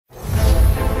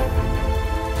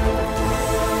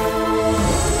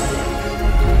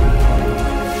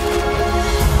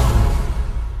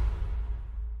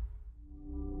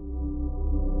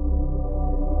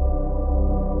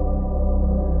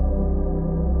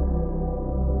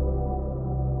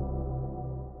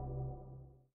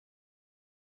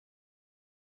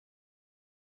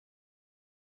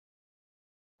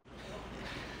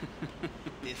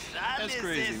That's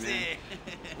crazy, man.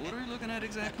 What are you looking at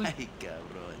exactly? Ay,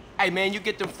 cabrón. Hey, man, you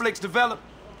get them flicks developed?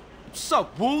 What's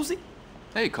up, Woozy?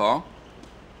 Hey, Carl.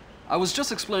 I was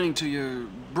just explaining to your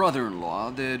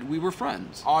brother-in-law that we were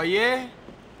friends. Oh, yeah?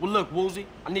 Well, look, Woozy,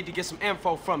 I need to get some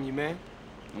info from you, man.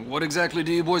 What exactly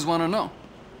do you boys want to know?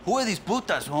 Who are these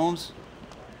putas, Holmes?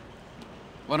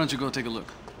 Why don't you go take a look?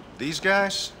 These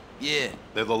guys? Yeah.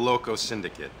 They're the Loco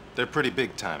Syndicate. They're pretty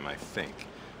big time, I think.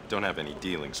 Don't have any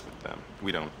dealings with them.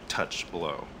 We don't touch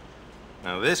blow.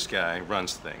 Now, this guy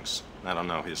runs things. I don't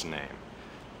know his name.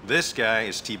 This guy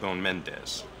is T-Bone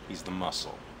Mendez. He's the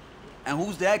muscle. And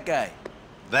who's that guy?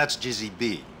 That's Jizzy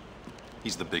B.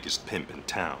 He's the biggest pimp in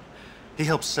town. He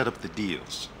helps set up the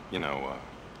deals. You know,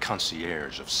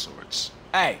 concierge of sorts.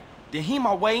 Hey, then he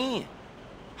my way in.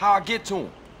 How I get to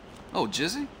him? Oh,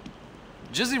 Jizzy?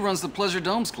 Jizzy runs the Pleasure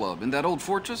Domes Club in that old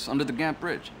fortress under the Gant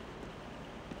Bridge.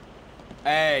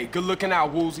 Hey, good looking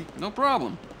out, Woozy. No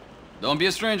problem. Don't be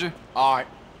a stranger. All right.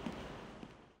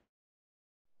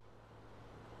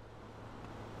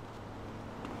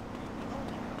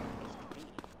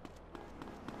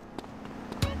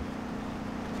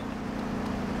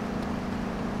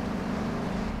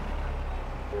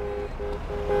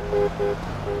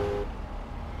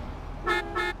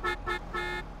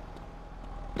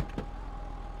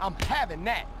 I'm having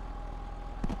that.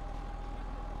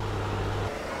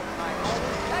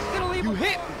 You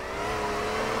hit me.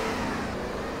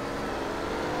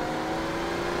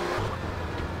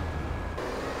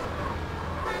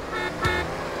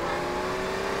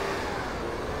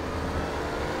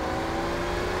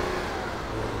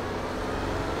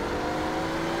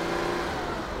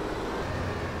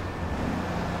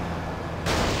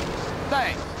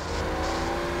 Thanks.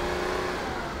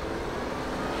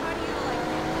 How do you like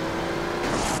that?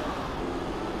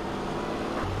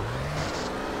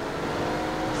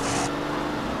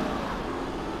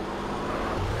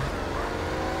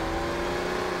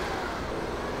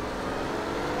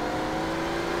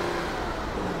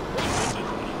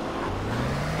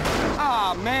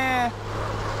 Ah, man.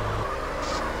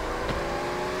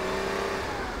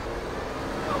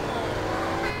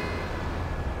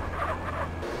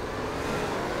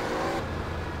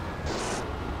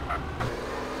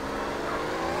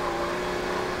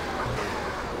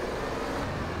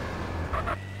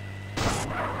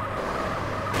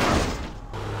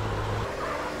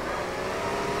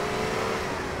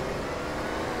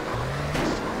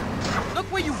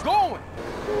 Look where you going.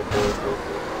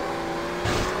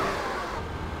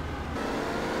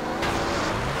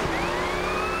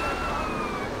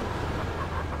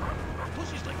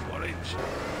 Pussy's like 4 inch.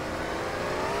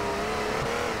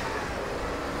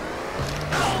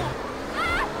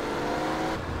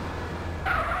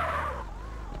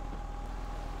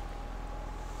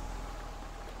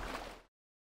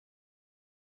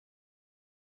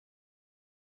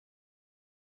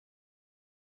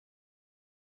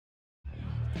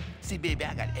 See, baby,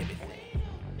 I got everything.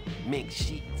 Mink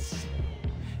sheets,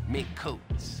 mink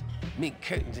coats, mink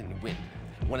curtains in the window.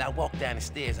 When I walk down the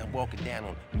stairs, I'm walking down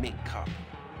on mink carpet.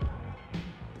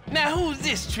 Now, who's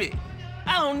this trick?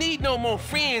 I don't need no more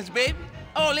friends, baby.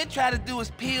 All they try to do is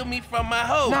peel me from my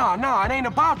hoe. Nah, it ain't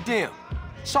about them.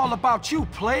 It's all about you,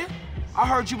 player. I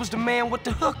heard you was the man with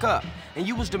the hookup, and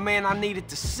you was the man I needed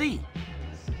to see.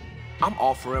 I'm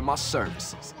offering my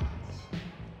services.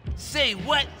 Say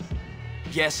what?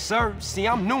 Yes, sir. See,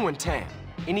 I'm new in town.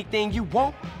 Anything you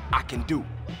want, I can do.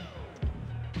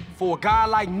 For a guy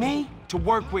like me to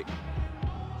work with,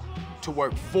 to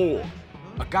work for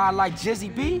a guy like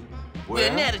Jizzy B?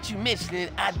 Well, now that you mention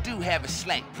it, I do have a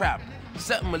slight problem.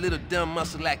 Something a little dumb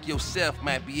muscle like yourself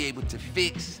might be able to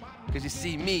fix. Cause you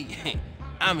see me,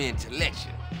 I'm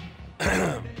intellectual.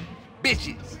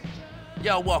 Bitches,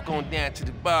 y'all walk on down to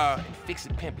the bar and fix a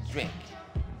pimp a drink.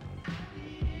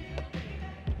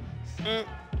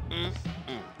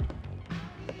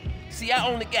 See, I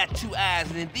only got 2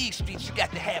 eyes, and in these streets, you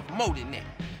got to have more than that.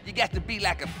 You got to be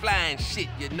like a flying shit,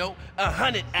 you know?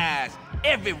 100 eyes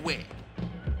everywhere.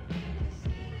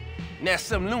 Now,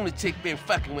 some lunatic been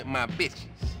fucking with my bitches.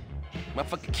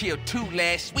 Motherfucker killed 2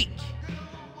 last week.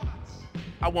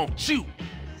 I want you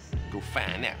to go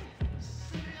find out.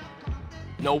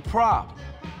 No problem.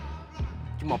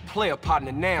 You're my player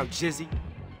partner now, Jizzy.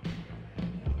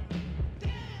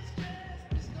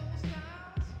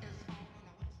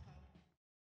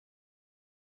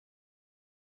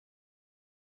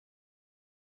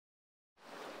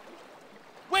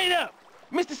 Wait up!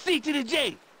 Mr. C to the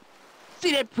J!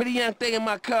 See that pretty young thing in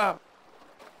my car?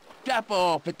 Drop her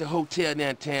off at the hotel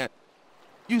downtown.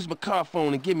 Use my car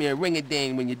phone and give me a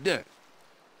ring-a-ding when you're done.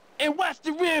 And watch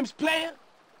the rims, player!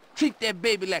 Treat that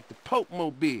baby like the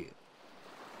pimpmobile.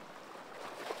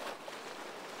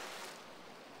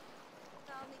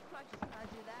 I'll need crutches if I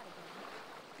do that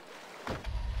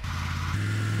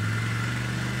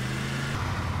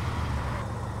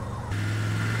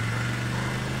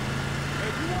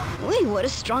again. Uy, what a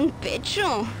strong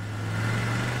pecho.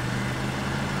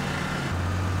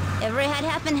 Ever had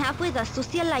half and half with a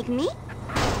sucia like me?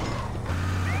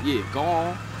 Yeah, go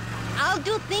on. I'll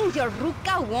do things your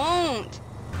ruca won't.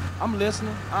 I'm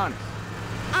listening, honest.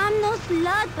 I'm no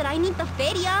slut, but I need the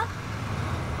feria.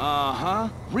 Uh-huh.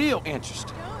 Real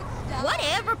interesting.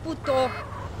 Whatever, puto.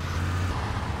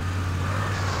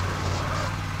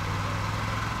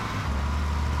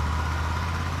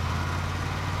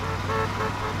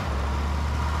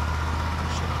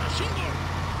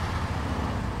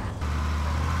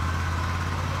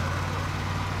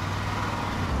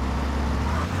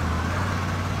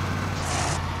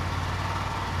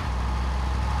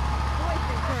 Boy's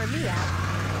been turning me out.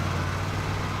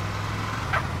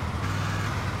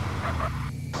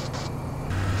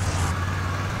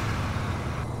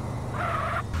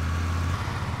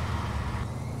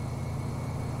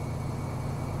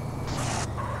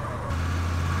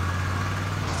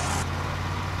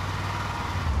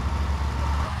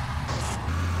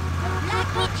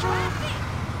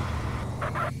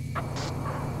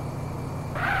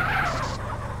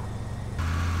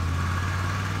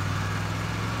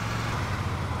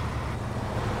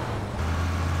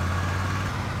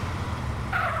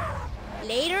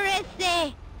 Later,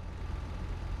 ese.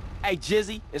 Hey,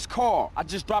 Jizzy, it's Carl. I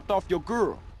just dropped off your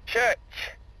girl. Church,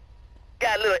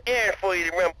 got a little errand for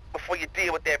you to run before you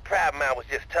deal with that problem I was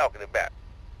just talking about.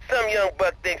 Some young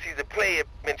buck thinks he's a player,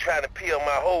 been trying to peel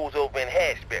my hoes over in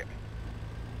Hashberry.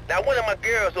 Now, one of my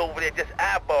girls over there just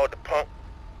eyeballed the punk.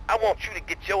 I want you to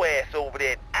get your ass over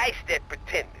there and ice that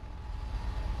pretender.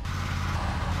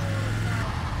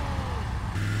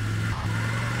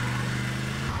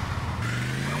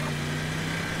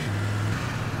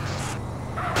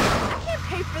 I can't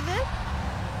pay for this.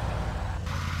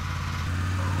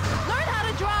 Learn how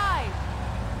to drive.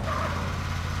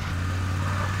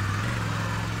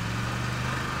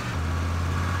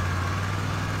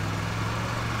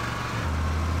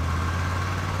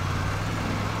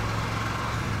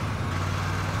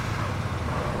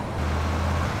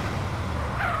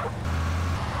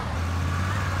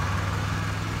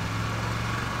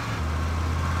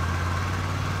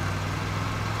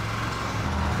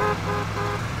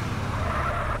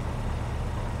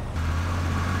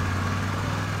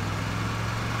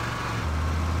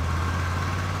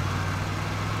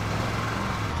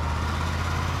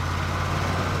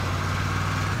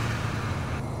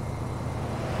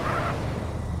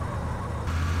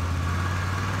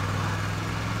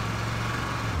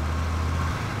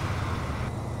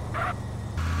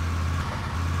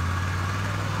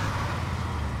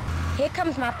 Here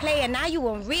comes my player, now you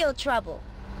in real trouble.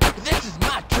 This is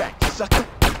my track, sucker.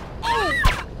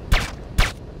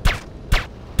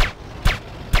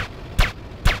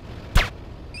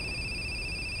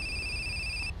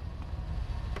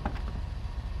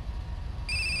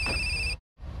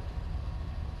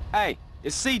 Hey,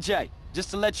 it's CJ. Just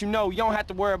to let you know, you don't have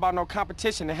to worry about no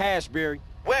competition in Hashberry.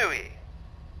 Worried?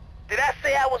 Did I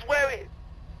say I was worried?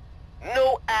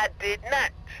 No, I did not.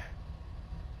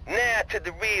 Now to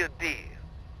the real deal.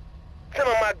 Some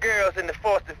of my girls in the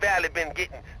Foster Valley been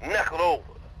getting knuckled over.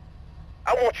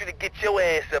 I want you to get your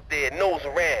ass up there and nose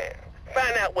around.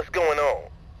 Find out what's going on.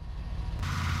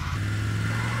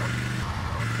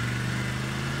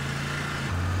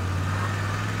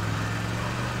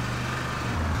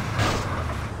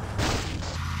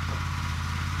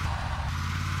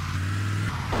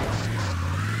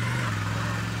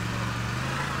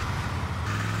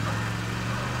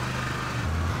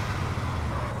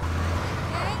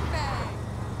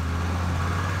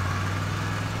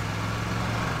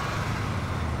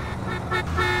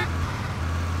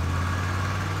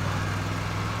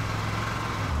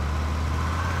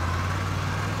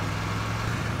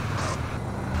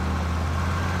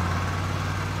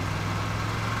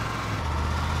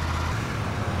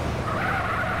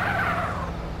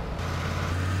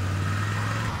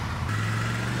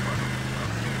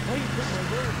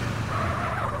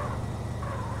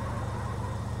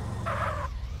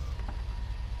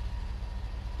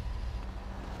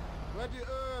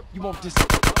 You want this?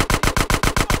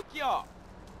 Fuck y'all!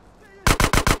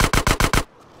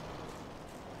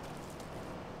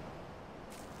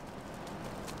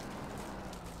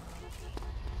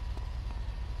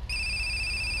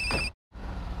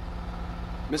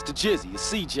 Mr. Jizzy,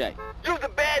 it's CJ. You's a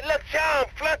bad luck charm,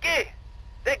 flunky.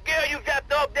 That girl you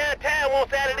dropped off downtown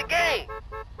wants out of the game.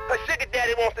 Sugar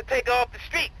daddy wants to take her off the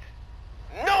streets.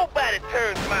 Nobody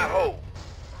turns my hoe.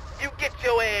 You get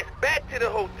your ass back to the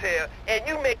hotel, and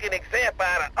you make an example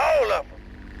out of all of them.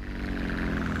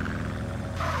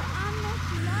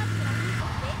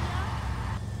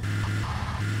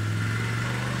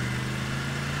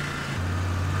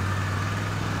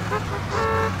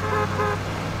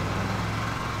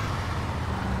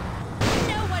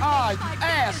 Ah, you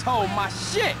asshole, my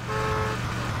shit!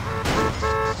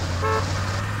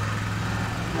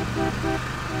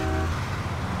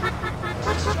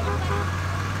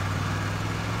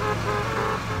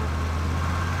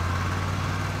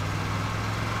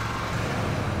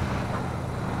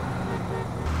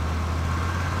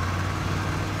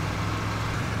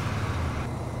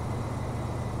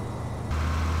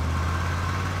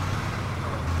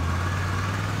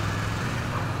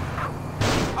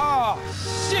 Oh,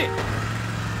 shit!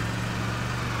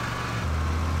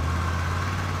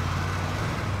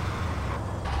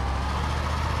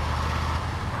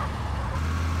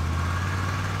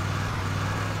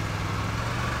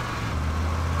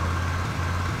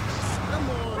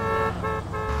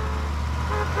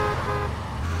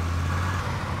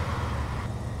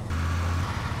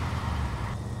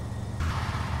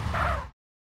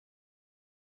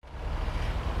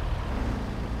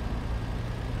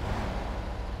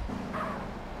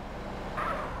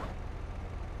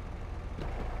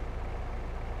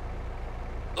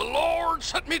 The Lord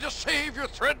sent me to save your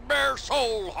threadbare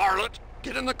soul, harlot.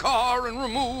 Get in the car and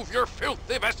remove your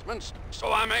filthy vestments,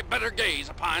 so I may better gaze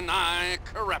upon thy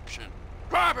corruption.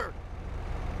 Driver!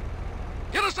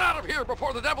 Get us out of here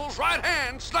before the devil's right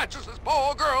hand snatches this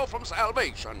poor girl from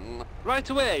salvation. Right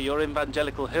away, your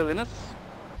evangelical holiness.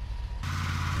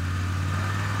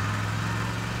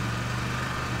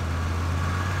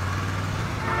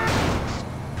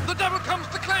 The devil comes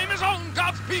to claim his own.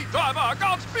 Godspeed, driver,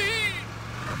 Godspeed!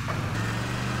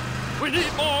 We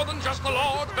need more than just the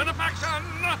Lord's benefaction.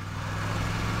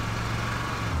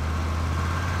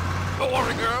 Don't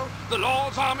worry, girl. The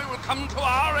Lord's army will come to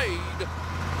our aid.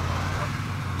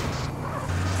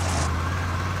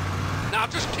 Now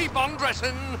just keep on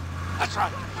dressing. That's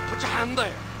right. Put your hand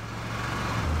there.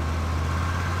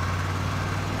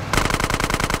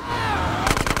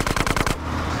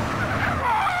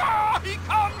 Ah, he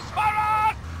comes for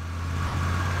us!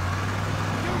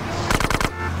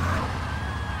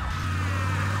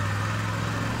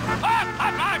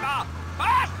 Faster, driver!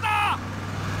 Faster!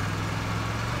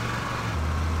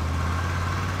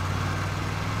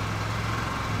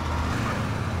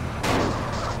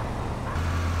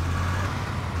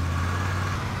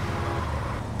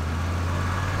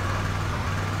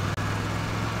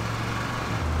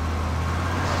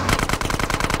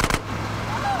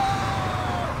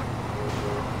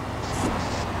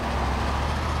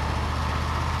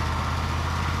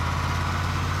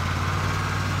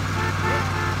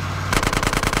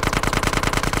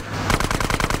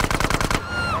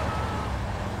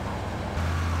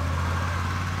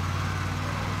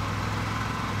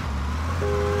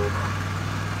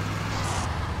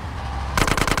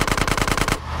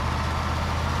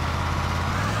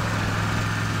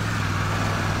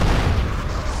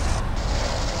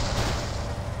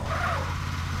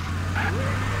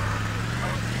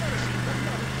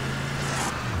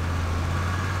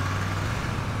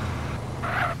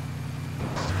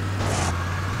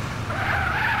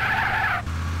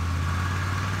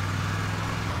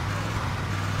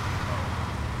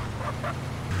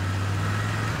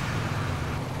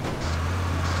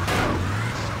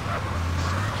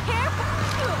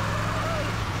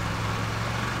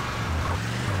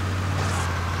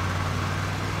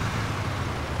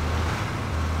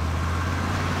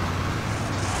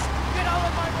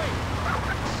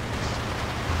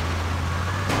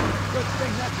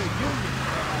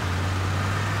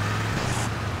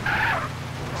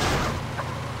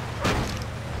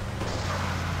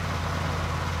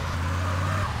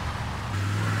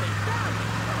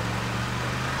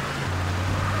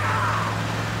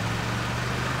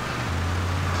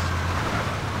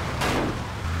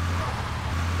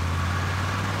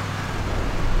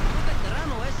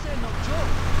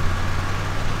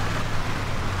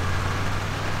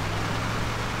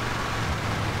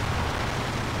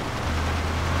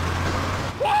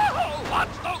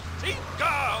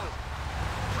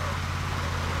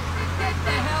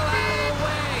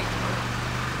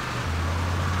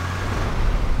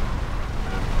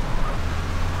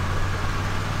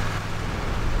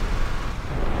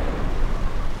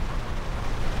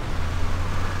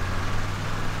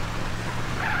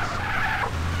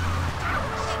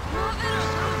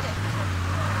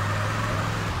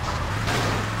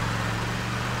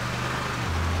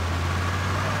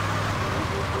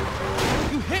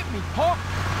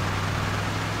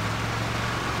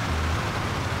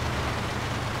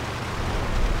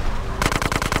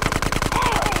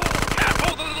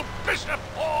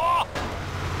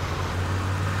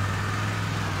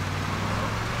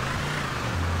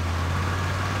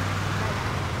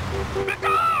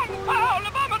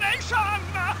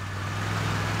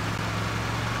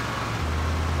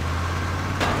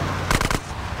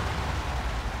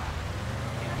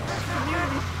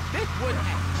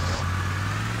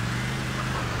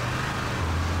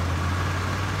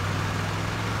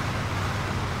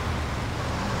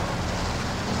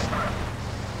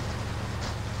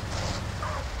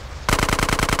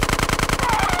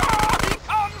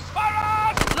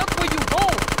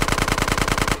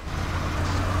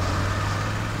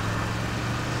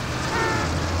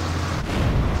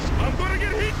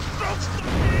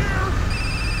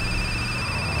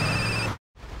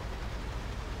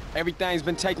 Everything's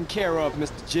been taken care of,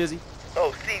 Mr. Jizzy.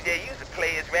 Oh, CJ, you's a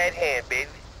player's right hand, baby.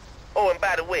 Oh, and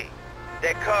by the way,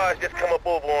 that car's just come up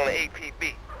over on the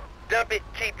APB. Dump it,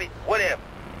 keep it, whatever.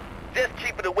 Just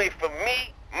keep it away from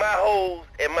me, my hoes,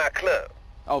 and my club.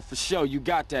 Oh, for sure, you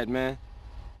got that, man.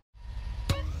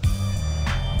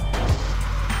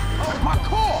 Oh, my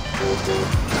car!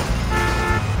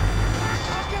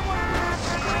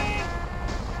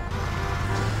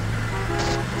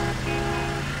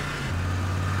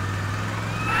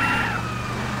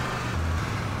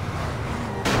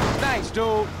 Thanks,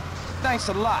 dude. Thanks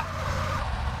a lot.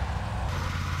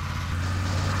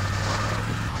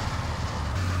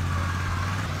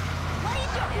 What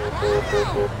are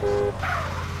you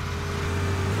doing?